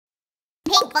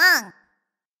Pinkfong.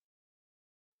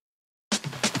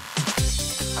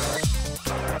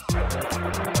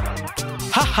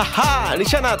 Ha ha ha!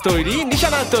 নিশানা তৈরি,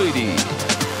 নিশানা তৈরি।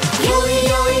 Yori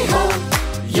yori ho,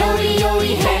 yori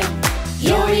yori hey,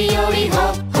 yori yori ho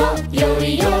ho,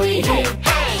 yori yori hey,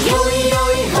 yori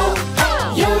yori ho,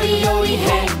 yori yori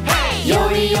hey,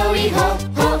 yori yori ho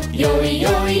ho, yori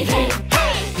yori hey.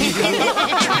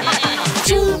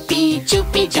 চুপি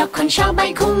চুপি যখন সবাই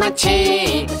ঘুমাচ্ছে,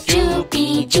 চুপি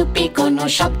চুপি কোনো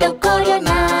শব্দ করো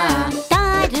না।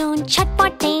 দারুণ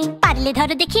ছটপটে, পারলে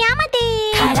ধরো দেখি আমাদের।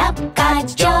 খারাপ কাজ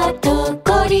যত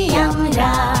করি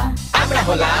আমরা, আমরা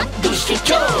হলাম দুষ্টু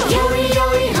চোর। Yori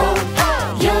yori ho,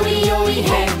 yori yori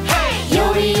hey,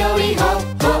 yori yori ho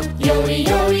ho, yori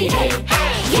yori hey,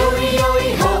 yori yori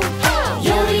ho,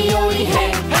 yori yori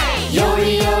hey,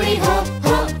 yori yori ho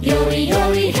ho, yori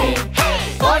yori hey.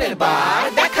 পরের বার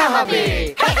দেখা হবে।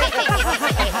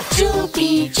 চুপি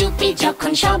চুপি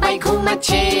যখন সবাই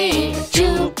ঘুমাচ্ছে,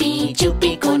 চুপি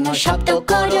চুপি কোনো শব্দ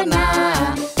করো না।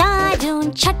 দারুণ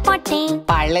ছটপটে,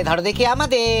 পারলে ধরো দেখি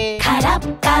আমাদের। খারাপ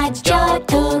কাজ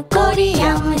যত করি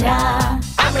আমরা,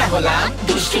 আমরা হলাম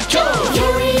দুষ্টু চোর।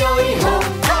 Yori yori ho,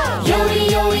 yori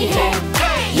yori hey,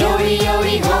 yori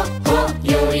yori ho ho,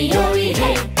 yori yori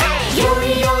hey,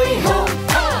 yori yori ho,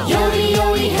 yori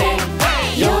yori hey,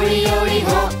 yori yori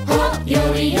ho ho,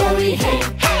 yori yori hey.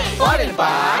 পরের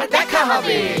বার দেখা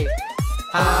হবে।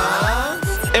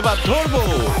 এবার ধরবো।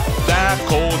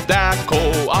 দেখো দেখো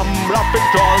আমরা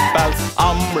পেট্রোল প্যালস,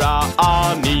 আমরা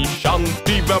আনি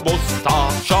শান্তি ব্যবস্থা।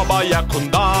 সবাই এখন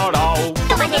দাঁড়াও,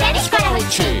 তোমাদের অ্যারেস্ট করা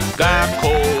হচ্ছে।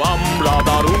 দেখো আমরা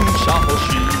দারুণ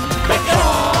সাহসী।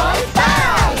 Petrol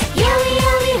pump. Yori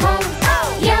yori ho,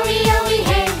 yori yori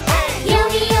hey,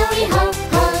 yori yori ho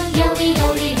ho, yori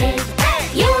yori hey,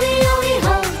 yori yori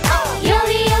ho,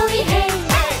 yori yori hey,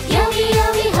 yori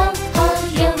yori ho ho,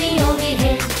 yori yori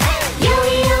hey,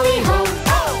 yori yori ho,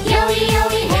 yori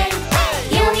yori hey,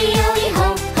 yori yori ho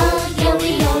ho,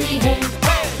 yori yori hey,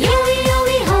 yori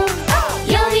yori ho,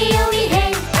 yori yori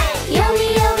hey, yori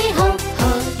yori ho ho,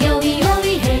 yori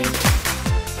yori hey.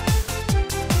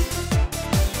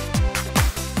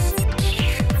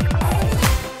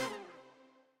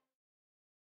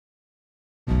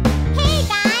 Hey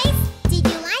guys, did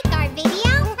you like our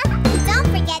video? Don't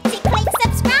forget to click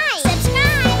subscribe.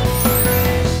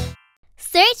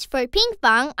 Search for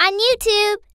Pinkfong on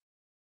YouTube.